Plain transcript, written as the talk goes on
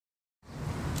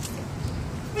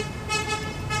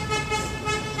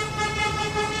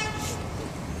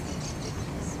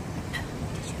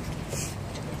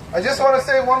I just want to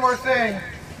say one more thing.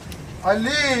 I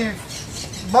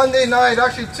leave Monday night,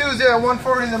 actually Tuesday at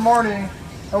 1:40 in the morning,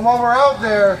 and while we're out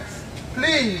there,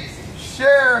 please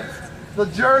share the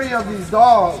journey of these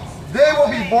dogs. They will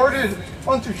be boarded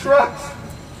onto trucks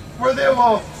where they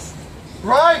will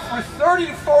ride for 30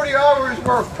 to 40 hours,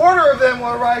 where a quarter of them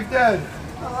will arrive dead.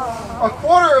 A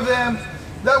quarter of them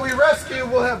that we rescue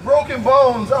will have broken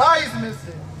bones, eyes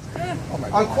missing.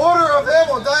 A quarter of them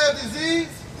will die of disease,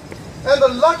 and the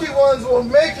lucky ones will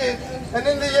make it and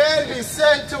in the end be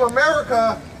sent to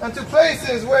America and to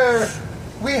places where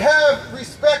we have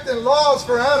respect and laws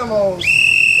for animals.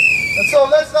 And so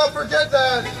let's not forget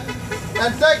that.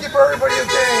 And thank you for everybody who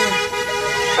came.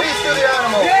 Peace to the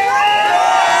animals.